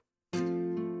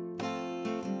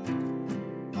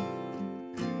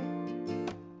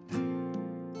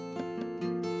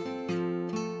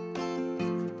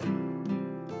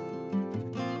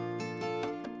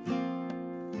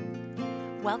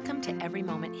Welcome to Every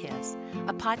Moment His,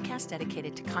 a podcast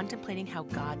dedicated to contemplating how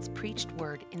God's preached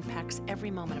word impacts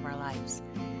every moment of our lives.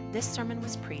 This sermon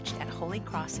was preached at Holy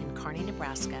Cross in Kearney,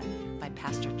 Nebraska by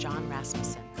Pastor John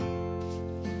Rasmussen.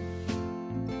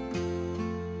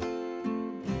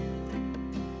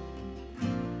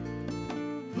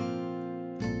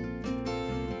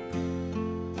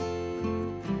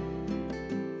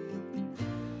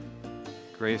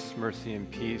 Grace, mercy, and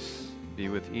peace be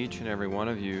with each and every one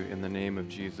of you in the name of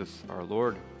Jesus our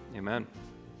Lord. Amen.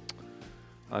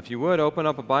 If you would, open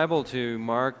up a Bible to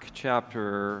Mark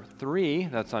chapter 3.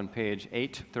 That's on page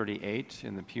 838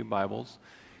 in the Pew Bibles.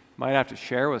 Might have to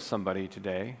share with somebody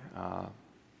today. So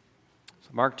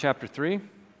Mark chapter 3.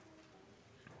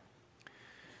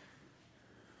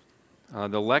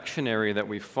 The lectionary that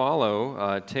we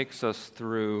follow takes us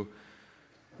through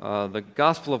the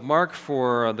Gospel of Mark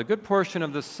for the good portion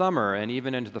of this summer and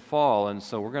even into the fall. And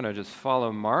so we're going to just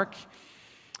follow Mark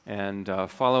and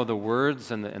follow the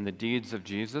words and the deeds of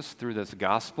Jesus through this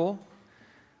Gospel.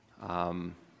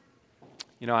 I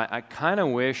kind of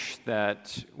wish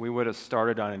that we would have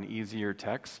started on an easier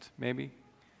text, maybe,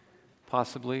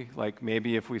 possibly. Like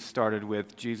maybe if we started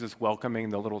with Jesus welcoming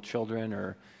the little children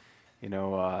or,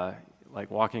 like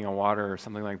walking on water or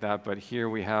something like that. But here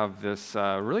we have this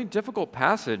really difficult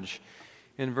passage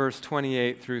in verse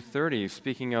 28 through 30,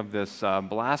 speaking of this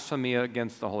blasphemy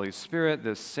against the Holy Spirit,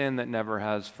 this sin that never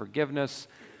has forgiveness.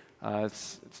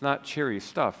 It's not cheery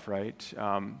stuff, right?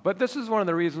 But this is one of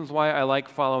the reasons why I like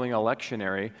following a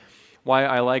lectionary, why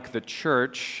I like the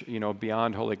church,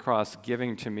 beyond Holy Cross,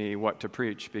 giving to me what to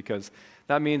preach, because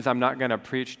that means I'm not going to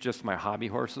preach just my hobby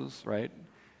horses, right?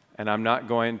 And I'm not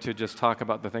going to just talk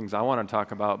about the things I want to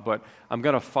talk about, but I'm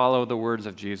going to follow the words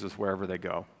of Jesus wherever they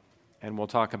go. And we'll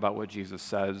talk about what Jesus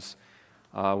says,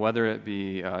 whether it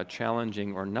be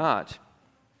challenging or not.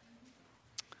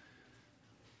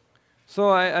 So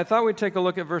I thought we'd take a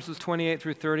look at verses 28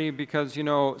 through 30 because,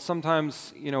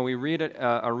 sometimes, we read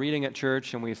a reading at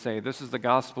church and we say, this is the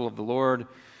gospel of the Lord,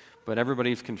 but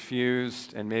everybody's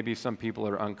confused and maybe some people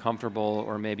are uncomfortable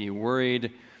or maybe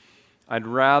worried. I'd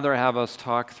rather have us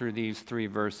talk through these three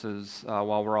verses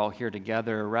while we're all here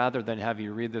together rather than have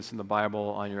you read this in the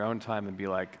Bible on your own time and be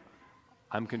like,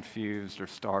 I'm confused or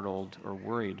startled or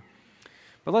worried.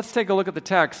 But let's take a look at the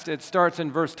text. It starts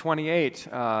in verse 28,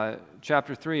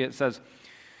 chapter 3. It says,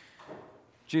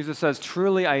 Jesus says,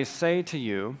 "Truly I say to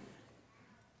you,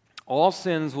 all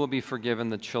sins will be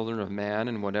forgiven the children of man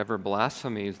and whatever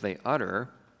blasphemies they utter.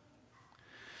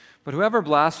 But whoever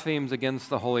blasphemes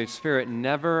against the Holy Spirit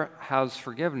never has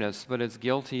forgiveness, but is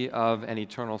guilty of an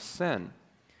eternal sin.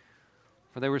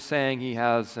 For they were saying he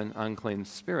has an unclean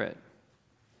spirit."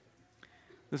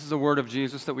 This is a word of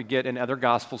Jesus that we get in other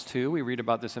Gospels too. We read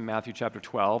about this in Matthew chapter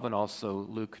 12 and also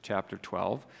Luke chapter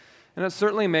 12. And it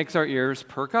certainly makes our ears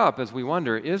perk up as we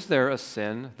wonder, is there a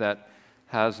sin that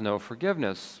has no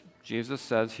forgiveness? Jesus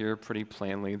says here pretty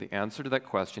plainly the answer to that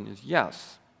question is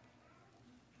yes.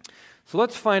 So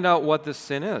let's find out what this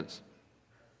sin is.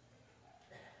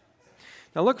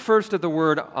 Now look first at the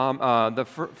word,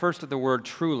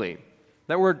 truly.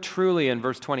 That word truly in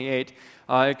verse 28,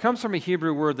 it comes from a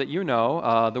Hebrew word that you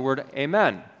know, the word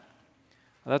amen.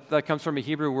 That comes from a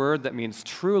Hebrew word that means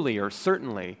truly or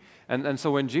certainly. And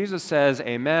so when Jesus says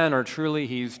amen or truly,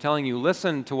 he's telling you,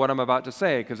 listen to what I'm about to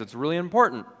say because it's really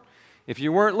important. If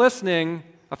you weren't listening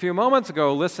a few moments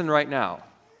ago, listen right now.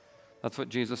 That's what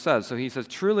Jesus says. So he says,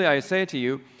 "Truly I say to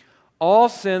you, all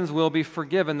sins will be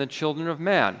forgiven the children of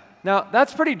man." Now,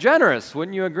 that's pretty generous,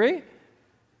 wouldn't you agree?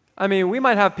 I mean, we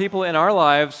might have people in our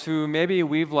lives who maybe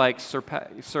we've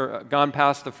gone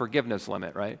past the forgiveness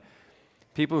limit, right?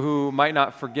 People who might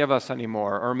not forgive us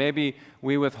anymore, or maybe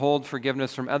we withhold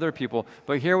forgiveness from other people.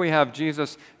 But here we have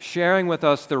Jesus sharing with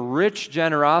us the rich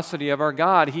generosity of our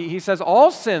God. He says all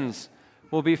sins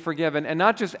will be forgiven, and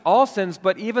not just all sins,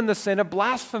 but even the sin of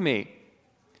blasphemy.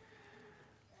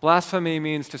 Blasphemy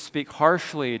means to speak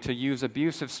harshly, to use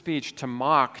abusive speech, to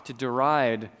mock, to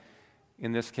deride,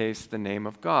 in this case, the name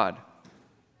of God.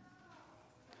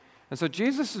 And so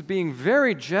Jesus is being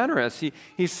very generous.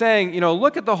 He's saying,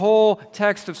 look at the whole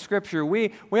text of Scripture.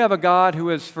 We have a God who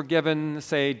has forgiven,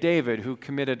 say, David, who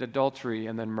committed adultery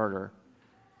and then murder.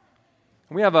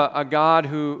 We have a God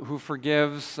who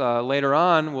forgives. Later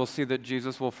on, we'll see that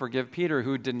Jesus will forgive Peter,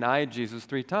 who denied Jesus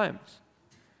 3 times.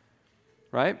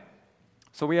 Right?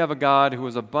 So we have a God who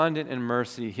is abundant in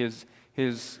mercy.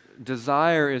 His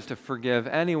desire is to forgive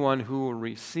anyone who will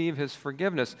receive his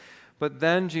forgiveness. But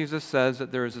then Jesus says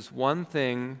that there is this one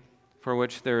thing for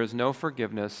which there is no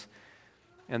forgiveness,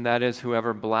 and that is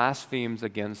whoever blasphemes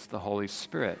against the Holy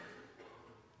Spirit.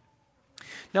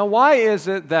 Now, why is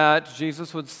it that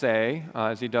Jesus would say,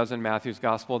 as he does in Matthew's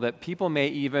gospel, that people may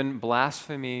even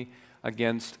blaspheme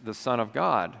against the Son of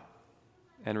God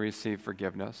and receive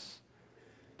forgiveness,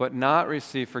 but not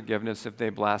receive forgiveness if they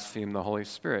blaspheme the Holy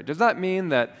Spirit? Does that mean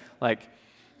that,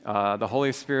 the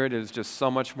Holy Spirit is just so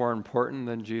much more important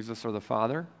than Jesus or the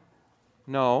Father?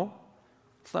 No,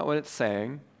 that's not what it's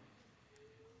saying.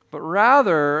 But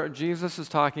rather, Jesus is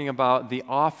talking about the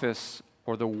office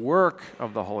or the work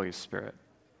of the Holy Spirit.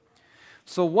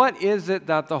 So what is it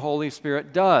that the Holy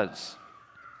Spirit does?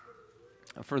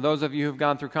 For those of you who've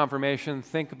gone through confirmation,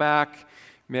 think back.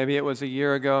 Maybe it was a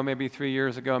year ago, maybe 3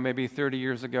 years ago, maybe 30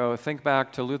 years ago. Think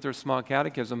back to Luther's Small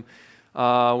Catechism.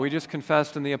 We just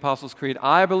confessed in the Apostles' Creed,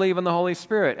 I believe in the Holy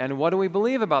Spirit. And what do we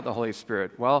believe about the Holy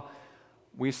Spirit? Well,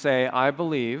 we say, I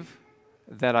believe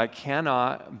that I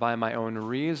cannot, by my own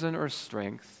reason or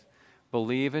strength,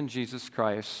 believe in Jesus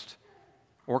Christ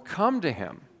or come to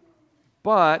him.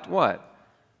 But what?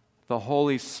 The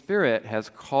Holy Spirit has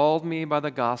called me by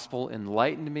the gospel,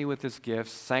 enlightened me with his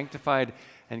gifts, sanctified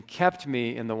and kept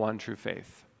me in the one true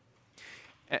faith.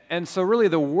 And so really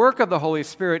the work of the Holy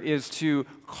Spirit is to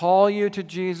call you to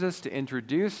Jesus, to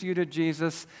introduce you to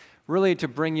Jesus, really to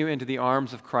bring you into the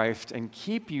arms of Christ and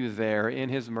keep you there in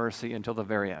his mercy until the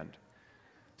very end.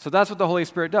 So that's what the Holy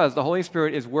Spirit does. The Holy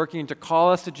Spirit is working to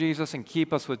call us to Jesus and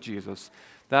keep us with Jesus.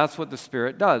 That's what the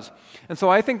Spirit does. And so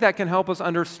I think that can help us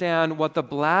understand what the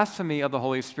blasphemy of the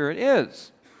Holy Spirit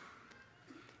is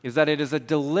that it is a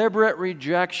deliberate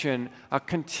rejection, a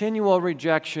continual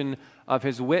rejection of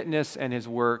his witness and his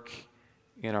work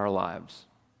in our lives.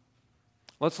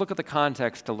 Let's look at the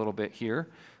context a little bit here.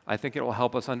 I think it will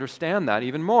help us understand that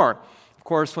even more. Of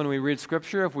course, when we read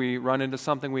Scripture, if we run into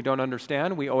something we don't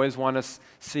understand, we always want to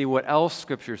see what else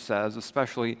Scripture says,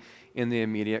 especially in the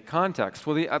immediate context.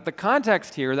 Well, the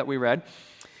context here that we read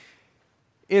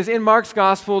is in Mark's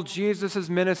Gospel, Jesus'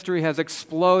 ministry has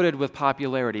exploded with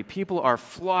popularity. People are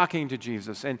flocking to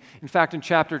Jesus. And in fact, in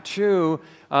chapter 2,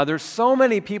 there's so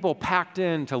many people packed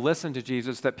in to listen to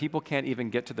Jesus that people can't even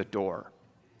get to the door.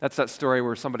 That's that story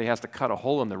where somebody has to cut a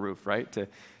hole in the roof, right,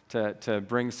 to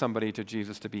bring somebody to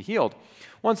Jesus to be healed.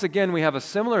 Once again, we have a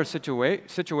similar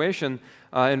situation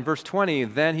in verse 20.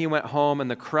 Then he went home, and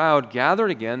the crowd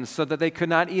gathered again so that they could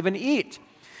not even eat.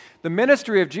 The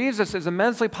ministry of Jesus is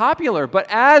immensely popular, but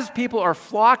as people are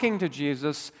flocking to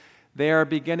Jesus, they are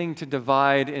beginning to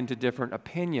divide into different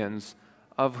opinions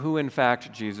of who, in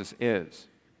fact, Jesus is.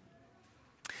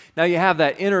 Now you have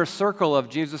that inner circle of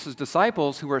Jesus'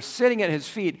 disciples who are sitting at his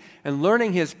feet and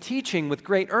learning his teaching with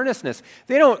great earnestness.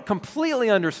 They don't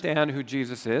completely understand who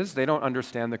Jesus is. They don't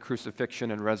understand the crucifixion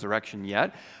and resurrection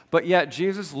yet. But yet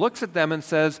Jesus looks at them and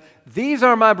says, "These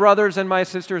are my brothers and my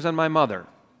sisters and my mother.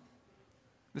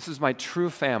 This is my true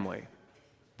family,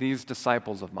 these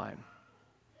disciples of mine."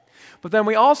 But then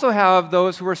we also have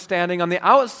those who are standing on the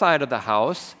outside of the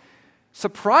house.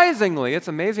 Surprisingly, it's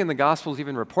amazing the Gospels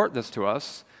even report this to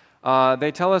us.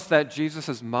 They tell us that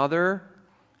Jesus' mother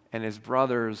and his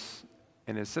brothers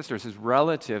and his sisters, his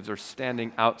relatives, are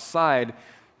standing outside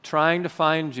trying to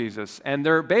find Jesus. And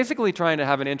they're basically trying to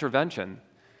have an intervention.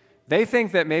 They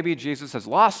think that maybe Jesus has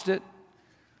lost it,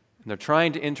 and they're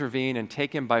trying to intervene and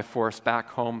take him by force back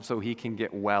home so he can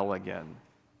get well again.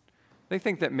 They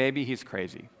think that maybe he's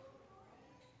crazy.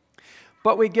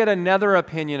 But we get another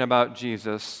opinion about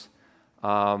Jesus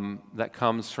that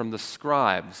comes from the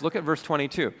scribes. Look at verse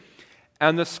 22.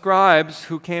 And the scribes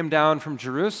who came down from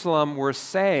Jerusalem were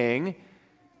saying,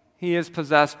 "He is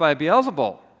possessed by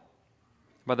Beelzebul.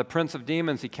 By the prince of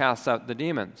demons he casts out the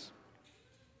demons."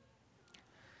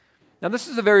 Now this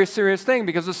is a very serious thing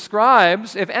because the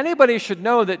scribes, if anybody should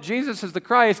know that Jesus is the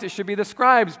Christ, it should be the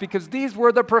scribes because these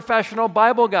were the professional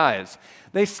Bible guys.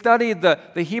 They studied the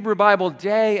Hebrew Bible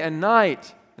day and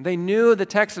night. They knew the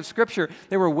text of Scripture.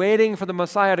 They were waiting for the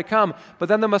Messiah to come. But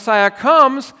then the Messiah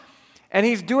comes, and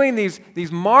he's doing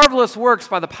these marvelous works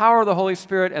by the power of the Holy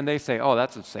Spirit, and they say, "Oh,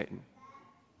 that's of Satan."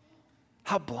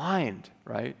 How blind,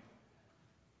 right?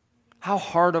 How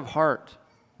hard of heart,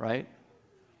 right?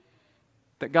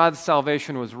 That God's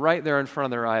salvation was right there in front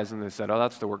of their eyes, and they said, "Oh,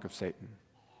 that's the work of Satan."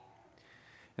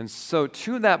 And so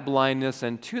to that blindness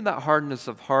and to that hardness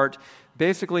of heart,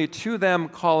 basically to them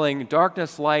calling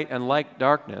darkness light and light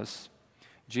darkness,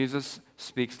 Jesus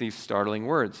speaks these startling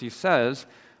words. He says,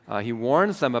 he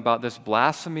warns them about this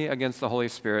blasphemy against the Holy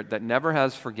Spirit that never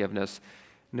has forgiveness.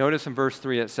 Notice in verse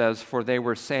 3 it says, "For they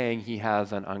were saying he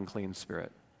has an unclean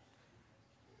spirit."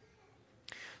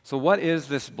 So what is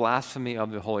this blasphemy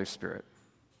of the Holy Spirit?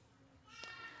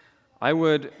 I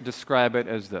would describe it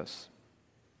as this.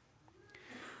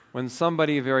 when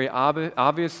somebody very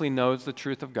obviously knows the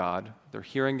truth of God, they're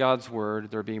hearing God's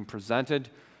word, they're being presented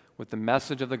with the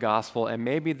message of the gospel, and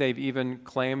maybe they've even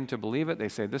claimed to believe it. They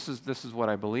say, this is what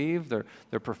I believe.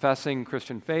 They're professing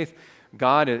Christian faith.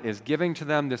 God is giving to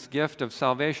them this gift of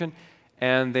salvation,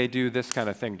 and they do this kind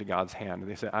of thing to God's hand.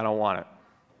 They say, I don't want it.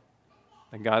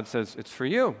 And God says, it's for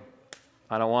you.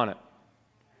 I don't want it.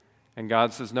 And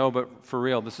God says, no, but for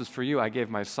real, this is for you. I gave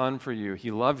my son for you.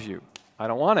 He loves you. I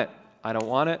don't want it. I don't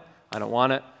want it. I don't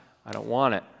want it. I don't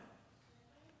want it.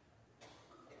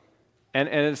 And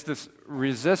it's this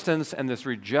resistance and this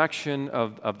rejection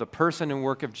of the person and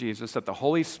work of Jesus that the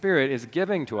Holy Spirit is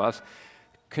giving to us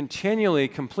continually,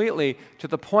 completely, to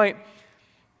the point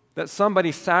that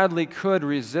somebody sadly could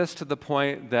resist to the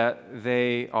point that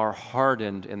they are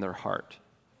hardened in their heart.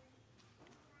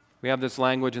 We have this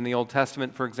language in the Old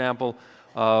Testament, for example,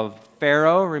 of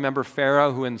Pharaoh. Remember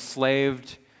Pharaoh who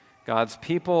enslaved God's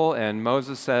people, and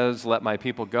Moses says, let my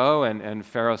people go, and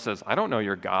Pharaoh says, I don't know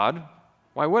your God.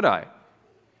 Why would I?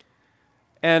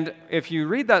 And if you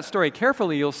read that story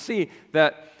carefully, you'll see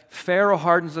that Pharaoh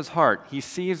hardens his heart. He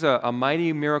sees a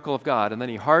mighty miracle of God, and then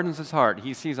he hardens his heart.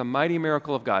 He sees a mighty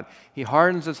miracle of God. He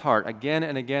hardens his heart again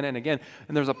and again and again.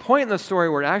 And there's a point in the story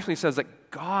where it actually says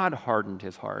that God hardened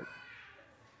his heart,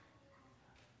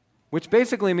 which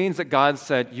basically means that God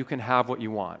said, you can have what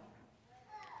you want.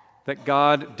 That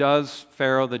God does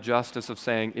Pharaoh the justice of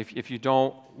saying, if you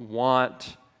don't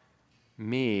want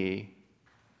me,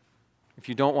 if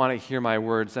you don't want to hear my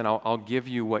words, then I'll give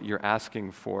you what you're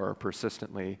asking for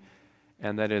persistently,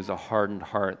 and that is a hardened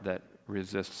heart that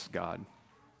resists God.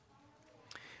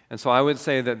 And so I would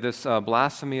say that this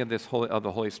blasphemy of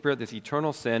the Holy Spirit, this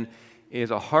eternal sin, is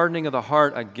a hardening of the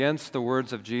heart against the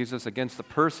words of Jesus, against the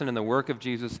person and the work of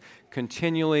Jesus,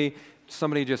 continually,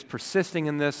 somebody just persisting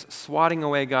in this, swatting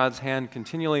away God's hand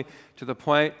continually to the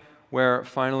point where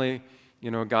finally,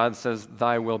 God says,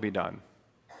 thy will be done.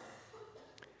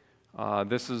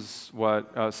 This is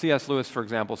what C.S. Lewis, for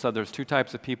example, said. There's two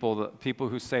types of people: the people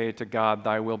who say to God,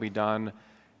 thy will be done,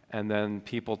 and then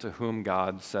people to whom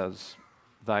God says,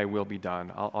 thy will be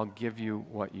done. I'll give you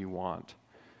what you want.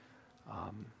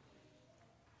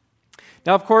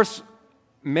 Now, of course,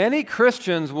 many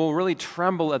Christians will really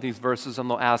tremble at these verses and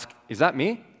they'll ask, is that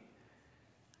me?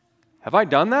 Have I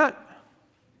done that?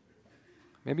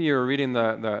 Maybe you're reading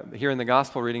hearing the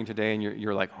gospel reading today and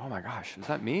you're like, oh my gosh, is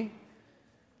that me?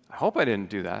 I hope I didn't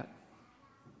do that.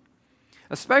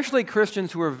 Especially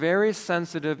Christians who are very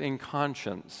sensitive in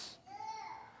conscience.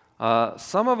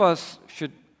 Some of us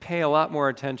should pay a lot more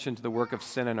attention to the work of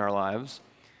sin in our lives,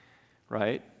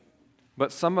 right?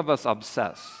 But some of us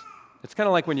obsess. It's kind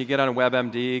of like when you get on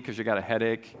WebMD because you got a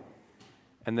headache,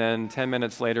 and then 10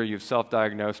 minutes later you've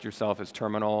self-diagnosed yourself as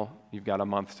terminal, you've got a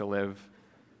month to live,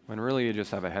 when really you just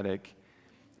have a headache.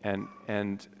 And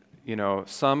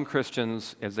some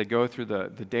Christians, as they go through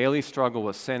the daily struggle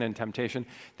with sin and temptation,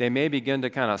 they may begin to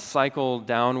kind of cycle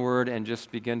downward and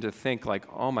just begin to think like,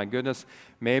 oh my goodness,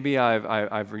 maybe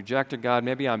I've rejected God,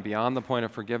 maybe I'm beyond the point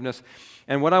of forgiveness.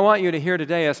 And what I want you to hear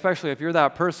today, especially if you're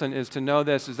that person, is to know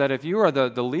this, is that if you are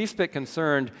the least bit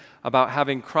concerned about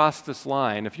having crossed this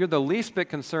line, if you're the least bit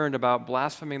concerned about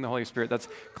blaspheming the Holy Spirit, that's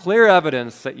clear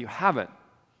evidence that you haven't.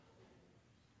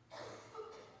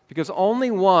 Because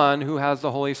only one who has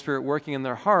the Holy Spirit working in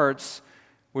their hearts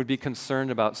would be concerned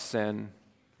about sin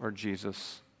or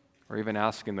Jesus, or even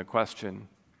asking the question,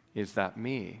 is that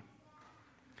me?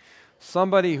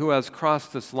 Somebody who has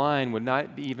crossed this line would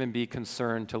not even be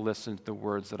concerned to listen to the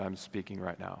words that I'm speaking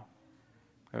right now.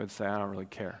 I would say, I don't really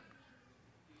care.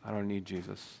 I don't need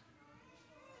Jesus.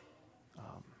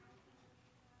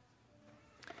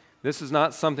 This is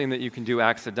not something that you can do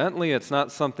accidentally. It's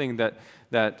not something that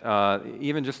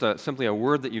even just simply a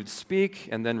word that you'd speak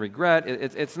and then regret.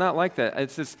 It's not like that.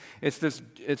 It's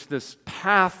this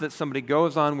path that somebody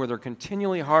goes on where they're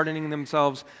continually hardening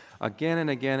themselves again and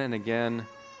again and again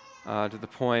to the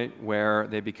point where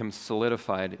they become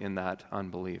solidified in that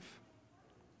unbelief.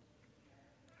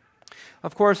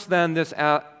 Of course, then this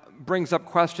brings up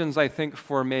questions, I think,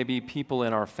 for maybe people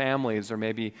in our families or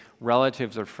maybe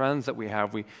relatives or friends that we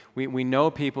have. We know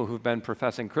people who've been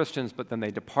professing Christians, but then they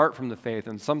depart from the faith,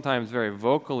 and sometimes very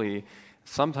vocally,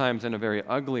 sometimes in a very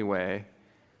ugly way.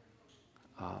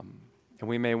 And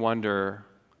we may wonder,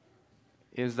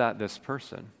 is that this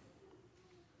person?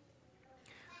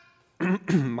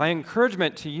 My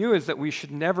encouragement to you is that we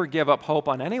should never give up hope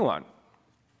on anyone.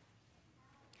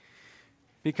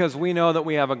 Because we know that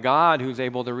we have a God who's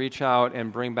able to reach out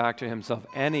and bring back to himself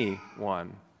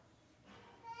anyone.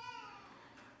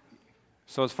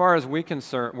 So as far as we're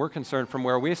concerned from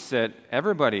where we sit,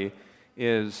 everybody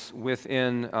is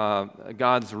within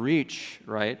God's reach,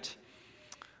 right?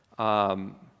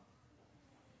 Sometimes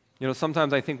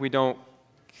I think we don't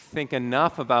think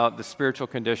enough about the spiritual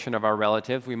condition of our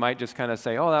relatives. We might just kind of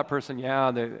say, oh, that person,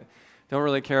 yeah, they don't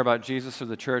really care about Jesus or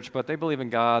the church, but they believe in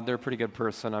God. They're a pretty good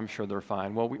person. I'm sure they're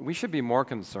fine. Well, we should be more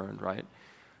concerned, right?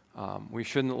 We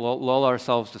shouldn't lull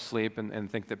ourselves to sleep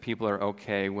and think that people are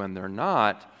okay when they're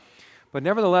not. But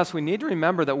nevertheless, we need to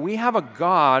remember that we have a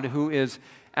God who is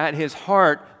at his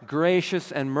heart gracious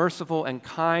and merciful and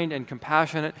kind and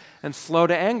compassionate and slow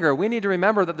to anger. We need to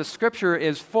remember that the Scripture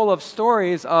is full of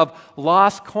stories of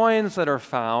lost coins that are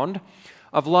found,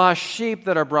 of lost sheep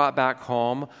that are brought back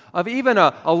home, of even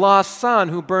a lost son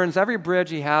who burns every bridge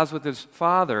he has with his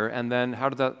father. And then how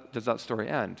does that story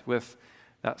end? With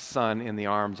that son in the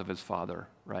arms of his father,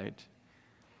 right?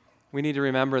 We need to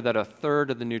remember that a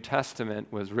third of the New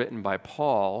Testament was written by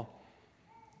Paul,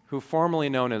 who formerly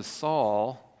known as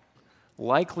Saul,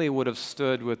 likely would have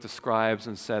stood with the scribes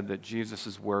and said that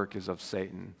Jesus' work is of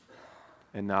Satan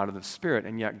and not of the Spirit.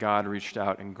 And yet God reached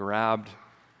out and grabbed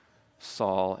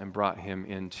Saul and brought him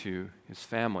into his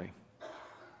family.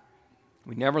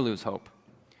 We never lose hope.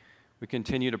 We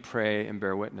continue to pray and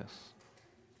bear witness.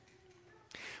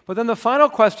 But then the final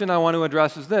question I want to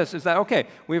address is this, is that, okay,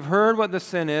 we've heard what the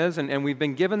sin is, and we've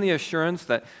been given the assurance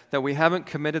that we haven't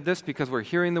committed this because we're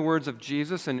hearing the words of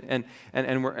Jesus, and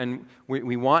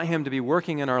we want him to be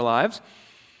working in our lives.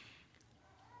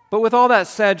 But with all that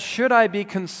said, should I be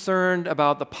concerned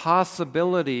about the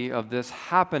possibility of this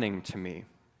happening to me?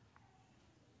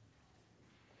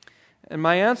 And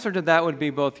my answer to that would be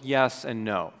both yes and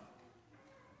no.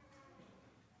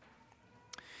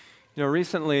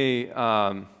 Recently,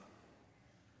 I'm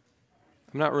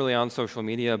not really on social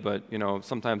media, but,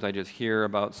 sometimes I just hear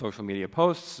about social media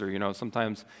posts, or,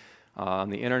 sometimes on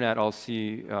the internet I'll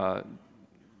see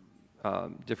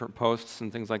different posts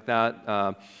and things like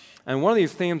that. And one of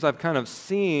these themes I've kind of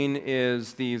seen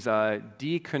is these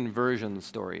deconversion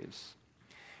stories.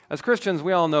 As Christians,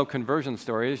 we all know conversion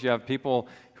stories. You have people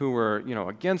who were,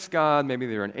 against God. Maybe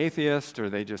they were an atheist, or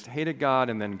they just hated God,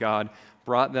 and then God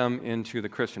brought them into the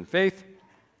Christian faith.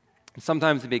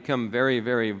 Sometimes they become very,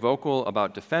 very vocal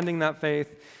about defending that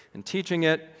faith and teaching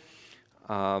it.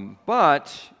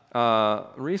 But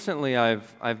recently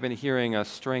I've been hearing a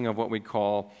string of what we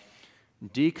call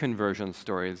deconversion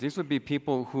stories. These would be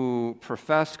people who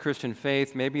professed Christian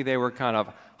faith. Maybe they were kind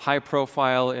of high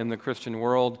profile in the Christian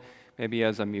world, maybe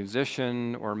as a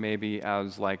musician, or maybe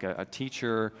as like a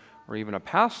teacher or even a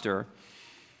pastor.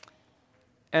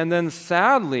 And then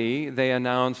sadly, they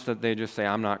announce that they just say,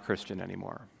 I'm not Christian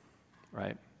anymore,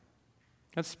 right?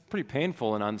 That's pretty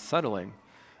painful and unsettling,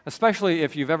 especially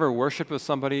if you've ever worshiped with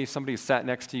somebody sat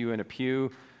next to you in a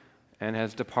pew and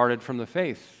has departed from the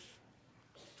faith.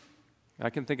 I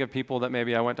can think of people that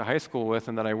maybe I went to high school with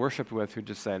and that I worshiped with who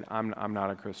just said, I'm not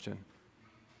a Christian.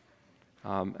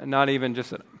 And not even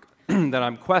just that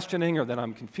I'm questioning or that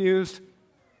I'm confused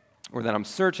or that I'm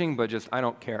searching, but just I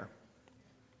don't care.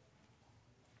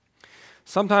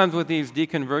 Sometimes with these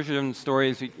deconversion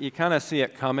stories, you kind of see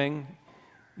it coming.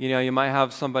 You might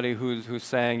have somebody who's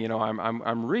saying, I'm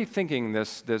rethinking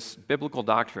this biblical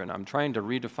doctrine. I'm trying to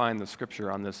redefine the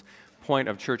Scripture on this point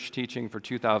of church teaching for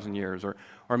 2,000 years.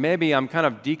 Or maybe I'm kind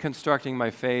of deconstructing my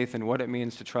faith and what it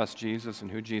means to trust Jesus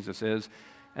and who Jesus is.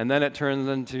 And then it turns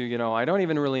into, I don't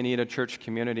even really need a church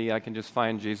community. I can just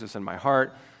find Jesus in my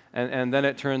heart. And then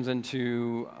it turns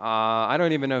into, I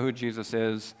don't even know who Jesus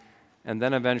is. And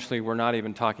then eventually we're not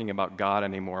even talking about God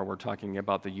anymore. We're talking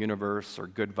about the universe or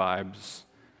good vibes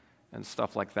and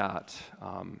stuff like that.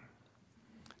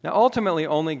 Now, ultimately,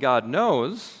 only God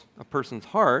knows a person's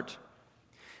heart.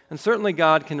 And certainly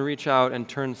God can reach out and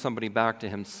turn somebody back to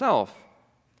himself.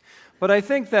 But I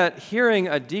think that hearing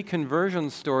a deconversion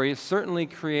story certainly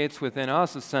creates within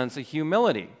us a sense of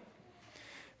humility.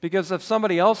 Because if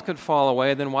somebody else could fall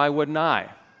away, then why wouldn't I?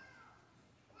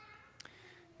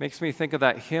 Makes me think of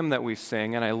that hymn that we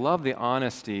sing, and I love the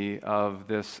honesty of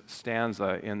this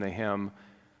stanza in the hymn,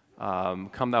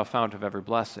 Come Thou Fount of Every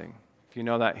Blessing. If you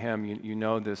know that hymn, you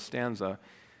know this stanza.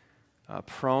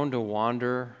 Prone to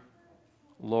wander,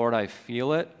 Lord, I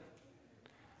feel it.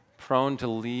 Prone to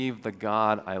leave the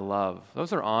God I love.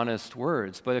 Those are honest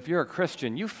words, but if you're a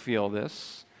Christian, you feel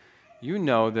this. You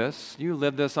know this. You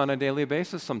live this on a daily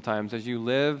basis sometimes as you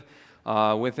live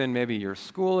within maybe your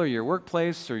school or your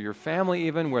workplace or your family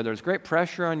even, where there's great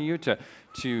pressure on you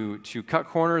to cut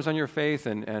corners on your faith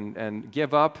and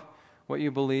give up what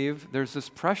you believe. There's this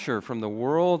pressure from the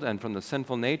world and from the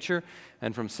sinful nature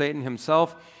and from Satan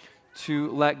himself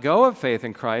to let go of faith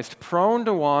in Christ, prone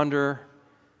to wander,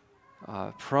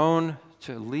 prone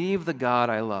to leave the God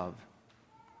I love.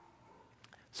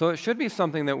 So it should be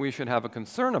something that we should have a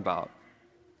concern about.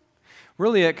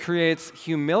 Really, it creates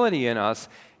humility in us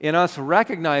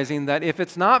recognizing that if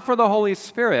it's not for the Holy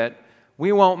Spirit,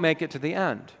 we won't make it to the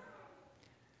end.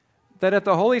 That if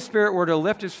the Holy Spirit were to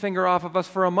lift his finger off of us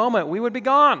for a moment, we would be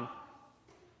gone.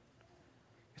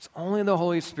 It's only the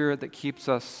Holy Spirit that keeps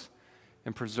us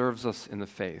and preserves us in the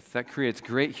faith. That creates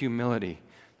great humility,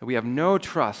 that we have no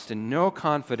trust and no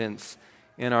confidence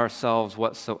in ourselves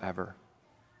whatsoever.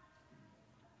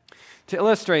 To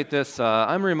illustrate this,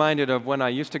 I'm reminded of when I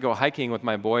used to go hiking with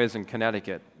my boys in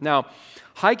Connecticut. Now,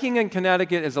 hiking in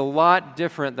Connecticut is a lot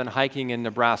different than hiking in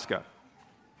Nebraska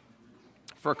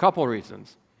for a couple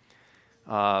reasons.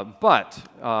 But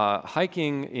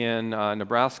hiking in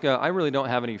Nebraska, I really don't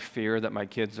have any fear that my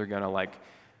kids are going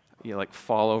to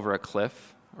fall over a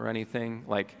cliff or anything.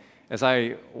 Like, as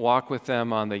I walk with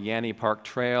them on the Yanni Park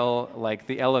Trail,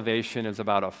 the elevation is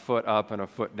about a foot up and a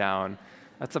foot down.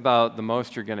 That's about the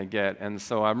most you're going to get. And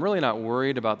so I'm really not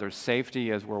worried about their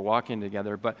safety as we're walking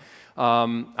together. But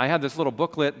I had this little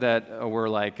booklet that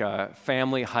were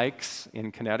family hikes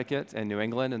in Connecticut and New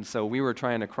England. And so we were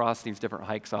trying to cross these different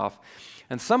hikes off.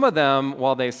 And some of them,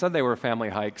 while they said they were family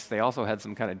hikes, they also had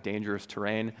some kind of dangerous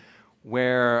terrain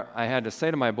where I had to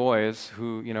say to my boys,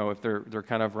 who, if they're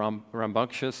kind of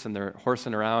rambunctious and they're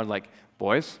horsing around,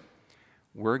 boys,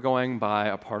 we're going by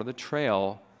a part of the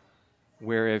trail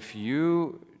where if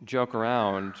you joke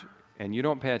around and you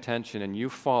don't pay attention and you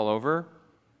fall over,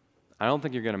 I don't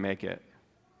think you're going to make it.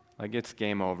 It's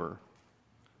game over.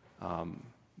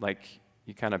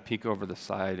 You kind of peek over the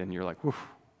side and you're like, whew,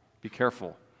 be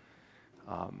careful.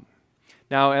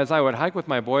 Now, as I would hike with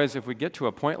my boys, if we get to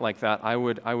a point like that, I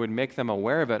would make them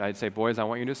aware of it. I'd say, boys, I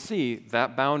want you to see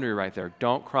that boundary right there.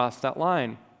 Don't cross that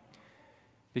line.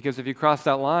 Because if you cross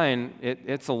that line,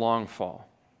 it's a long fall.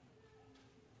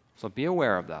 So be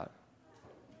aware of that.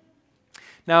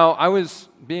 Now, I was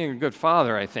being a good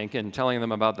father, I think, in telling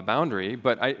them about the boundary,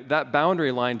 but that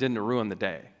boundary line didn't ruin the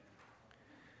day.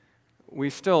 We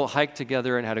still hiked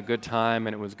together and had a good time,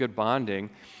 and it was good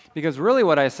bonding, because really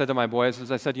what I said to my boys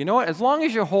is I said, you know what, as long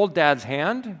as you hold Dad's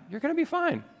hand, you're going to be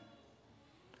fine.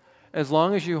 As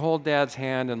long as you hold Dad's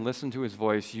hand and listen to his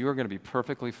voice, you are going to be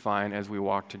perfectly fine as we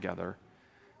walk together,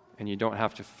 and you don't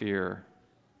have to fear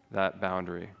that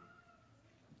boundary.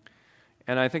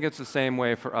 And I think it's the same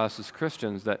way for us as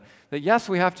Christians, that yes,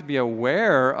 we have to be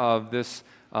aware of this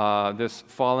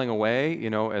falling away,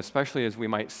 especially as we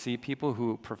might see people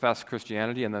who profess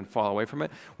Christianity and then fall away from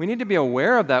it. We need to be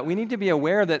aware of that. We need to be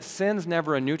aware that sin's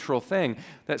never a neutral thing,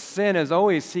 that sin is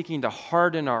always seeking to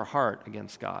harden our heart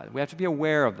against God. We have to be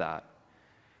aware of that,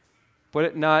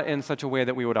 but not in such a way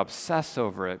that we would obsess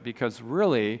over it, because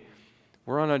really,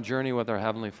 we're on a journey with our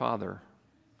Heavenly Father,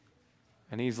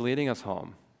 and He's leading us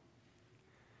home.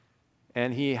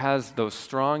 And He has those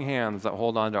strong hands that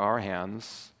hold on to our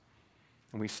hands,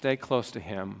 and we stay close to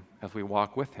Him as we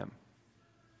walk with Him.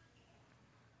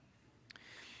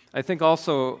 I think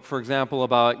also, for example,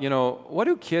 about, what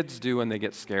do kids do when they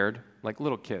get scared? Like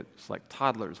little kids, like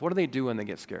toddlers. What do they do when they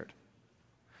get scared?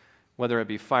 Whether it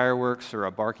be fireworks or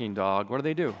a barking dog, what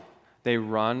do? They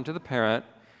run to the parent,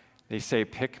 they say,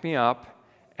 "Pick me up,"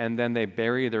 and then they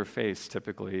bury their face,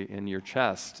 typically, in your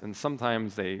chest. And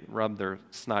sometimes they rub their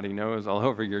snotty nose all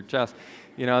over your chest.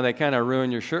 They kind of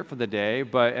ruin your shirt for the day,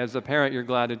 but as a parent, you're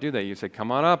glad to do that. You say,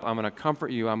 "Come on up, I'm going to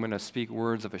comfort you, I'm going to speak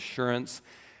words of assurance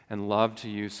and love to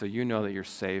you so you know that you're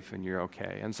safe and you're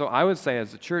okay." And so I would say,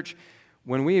 as a church,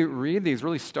 when we read these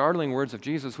really startling words of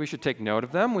Jesus, we should take note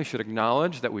of them. We should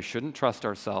acknowledge that we shouldn't trust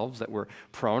ourselves, that we're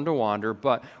prone to wander,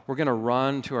 but we're going to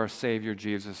run to our Savior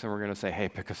Jesus and we're going to say, "Hey,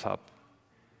 pick us up.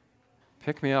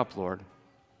 Pick me up, Lord."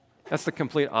 That's the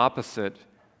complete opposite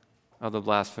of the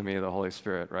blasphemy of the Holy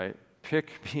Spirit, right?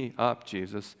 Pick me up,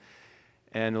 Jesus,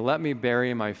 and let me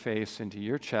bury my face into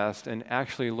your chest. And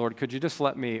actually, Lord, could you just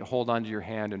let me hold onto your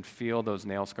hand and feel those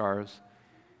nail scars?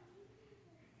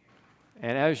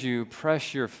 And as you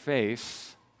press your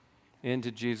face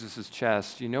into Jesus'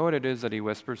 chest, you know what it is that He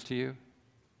whispers to you?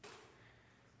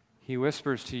 He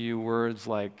whispers to you words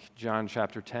like John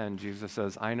chapter 10. Jesus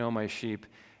says, "I know my sheep,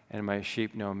 and my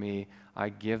sheep know me. I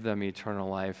give them eternal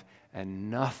life, and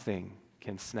nothing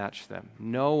can snatch them.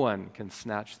 No one can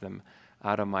snatch them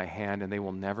out of my hand, and they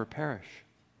will never perish."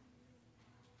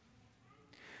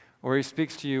 Or He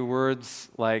speaks to you words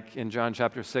like in John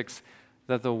chapter 6,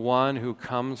 that the one who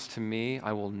comes to me,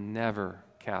 I will never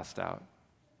cast out.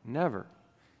 Never.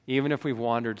 Even if we've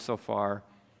wandered so far,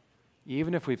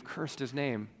 even if we've cursed His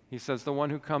name, He says, the one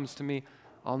who comes to me,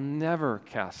 I'll never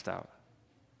cast out.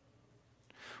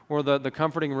 or the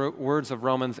comforting words of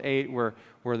Romans 8 where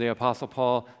the Apostle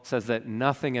Paul says that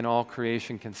nothing in all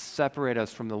creation can separate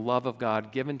us from the love of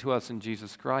God given to us in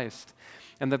Jesus Christ,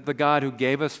 and that the God who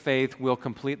gave us faith will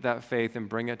complete that faith and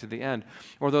bring it to the end.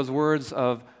 Or those words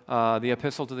of the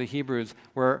Epistle to the Hebrews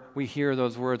where we hear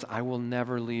those words, I will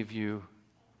never leave you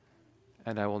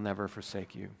and I will never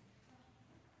forsake you.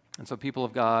 And so people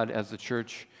of God, as the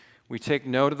church, we take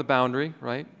note of the boundary,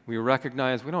 right? We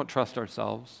recognize we don't trust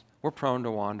ourselves. We're prone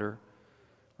to wander,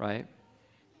 right?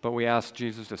 But we ask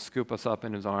Jesus to scoop us up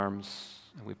in his arms,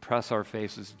 and we press our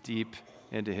faces deep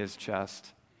into his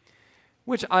chest,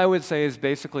 which I would say is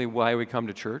basically why we come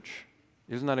to church.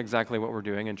 Isn't that exactly what we're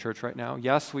doing in church right now?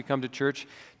 Yes, we come to church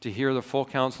to hear the full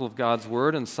counsel of God's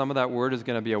word, and some of that word is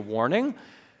going to be a warning.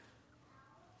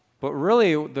 But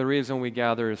really, the reason we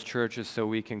gather as church is so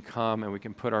we can come and we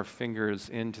can put our fingers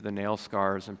into the nail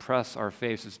scars and press our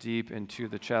faces deep into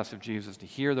the chest of Jesus to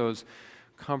hear those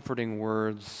comforting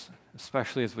words,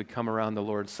 especially as we come around the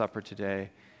Lord's Supper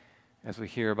today, as we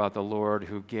hear about the Lord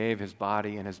who gave his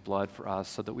body and his blood for us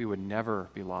so that we would never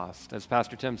be lost. As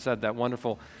Pastor Tim said, that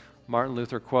wonderful Martin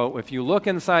Luther quote, if you look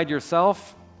inside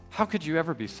yourself, how could you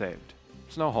ever be saved?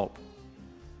 There's no hope.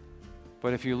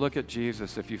 But if you look at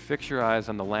Jesus, if you fix your eyes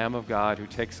on the Lamb of God who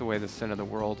takes away the sin of the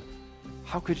world,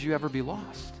 how could you ever be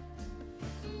lost?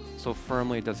 So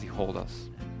firmly does he hold us.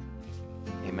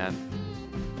 Amen.